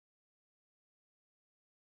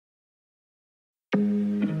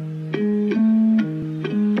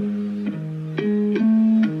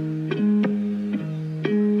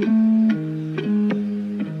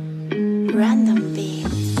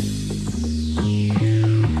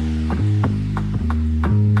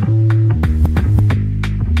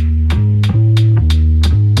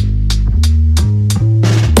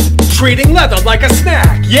treating leather like a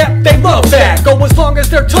snack. Yep, they love that. Go as long as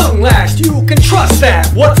their tongue lasts, you can trust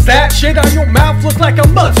that. What's that? Shit on your mouth looks like a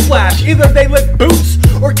mud splash. Either they lick boots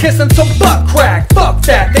or kissing some butt crack. Fuck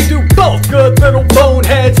that, they do both. Good little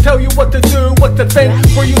boneheads tell you what to do, what to think,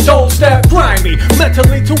 where you don't step. Grimy,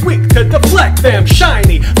 mentally too weak to deflect them.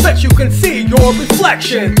 Shiny, bet you can see your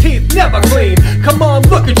reflection. Teeth never clean, come on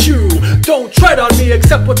look at you. Don't tread on me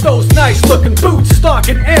except with those nice looking boots.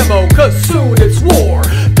 Stocking ammo, cause soon it's war.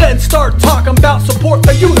 Then start talking about support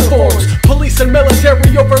the uniforms. Police and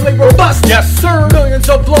military overly robust. Yes sir, millions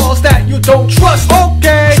of laws that you don't trust.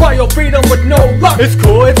 Okay, try your freedom with no luck. It's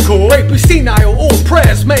cool, it's cool. Rapey senile old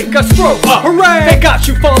press make a stroke. Hooray! They got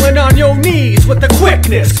you falling on your knees with the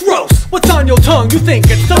quickness. Gross, what's on your tongue? You think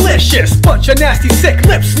it's delicious. Bunch of nasty sick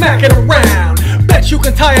lips smacking around. Bet you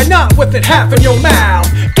can tie a knot with it half in your mouth.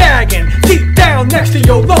 Gagging deep down next to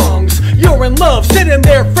your lungs. You're in love sitting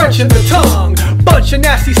there Frenching the tongue. Bunch of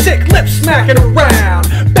nasty sick lips smacking around.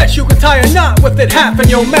 Bet you can tie a knot with it half in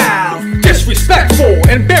your mouth. Disrespectful,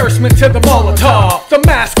 embarrassment to the Molotov. The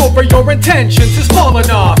mask over your intentions is falling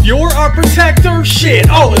off. You're our protector? Shit,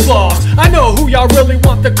 all is lost. I know who y'all really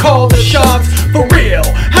want to call the shots. For real,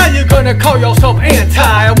 how you gonna call yourself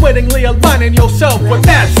anti? Unwittingly aligning yourself with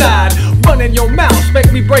that side. Running your mouth,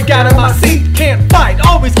 make me break out of my seat. Can't fight,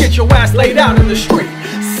 always get your ass laid out in the street.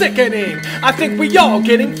 Sickening, I think we all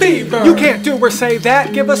getting fever. You can't do or say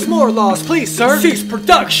that, give us more laws, please sir. Cease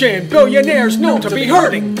production, billionaires known to be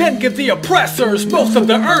hurting. Then give the oppressors most of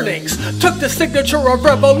the earnings. Took the signature of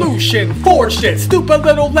revolution, forged it. Stupid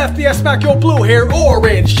little lefty, I smack your blue hair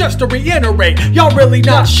orange. Just to reiterate, y'all really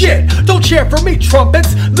not shit. Don't cheer for me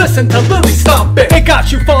trumpets, listen to Lily stomp it. They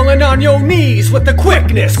got you falling on your knees with the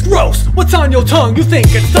quickness. Gross, what's on your tongue? You think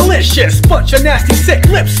it's delicious. Bunch of nasty sick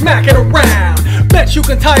lips smacking around. Bet you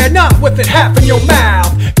can tie a knot with it half in your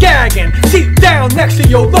mouth. Gagging deep down next to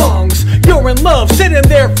your lungs. You're in love sitting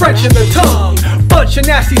there Frenching the tongue. Bunch of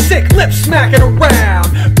nasty sick lips smacking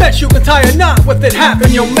around. Bet you can tie a knot with it half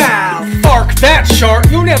in your mouth. Arc that chart,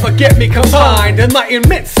 you'll never get me combined.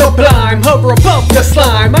 Enlightenment sublime, hover above the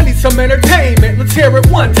slime. I need some entertainment, let's hear it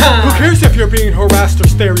one time. Who cares if you're being harassed or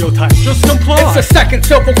stereotyped? Just comply. It's a second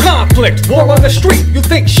civil conflict, war on the street. You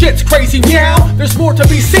think shit's crazy meow? There's more to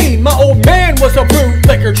be seen. My old man was a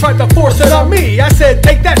bootlicker, tried to force it on me. I said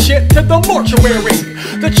take that shit to the mortuary.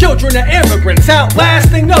 The children of immigrants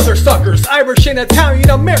outlasting other suckers. Irish and Italian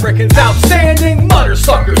Americans outstanding mother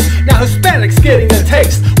suckers. Now Hispanics getting a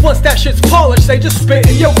taste. Once that shit's polished, they just spit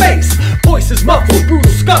in your face. Voices muffled,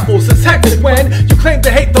 brutal scuffles. It's hectic when you claim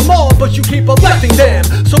to hate them all, but you keep electing them.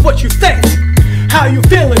 So what you think? How you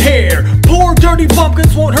feeling here? Poor dirty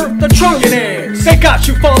bumpkins won't hurt the trillionaires. They got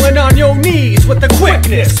you falling on your knees with the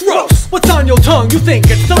quickness. Gross, what's on your tongue? You think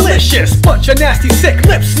it's delicious. Bunch of nasty sick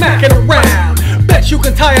lips smacking around. Bet you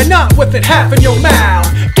can tie a knot with it half in your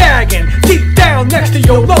mouth. Gagging deep down next to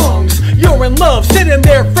your lungs. You're in love sitting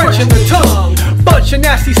there Frenching the tongue. Bunch of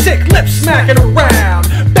nasty sick lips smacking around.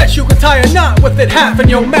 Bet you can tie a knot with it half in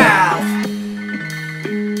your mouth.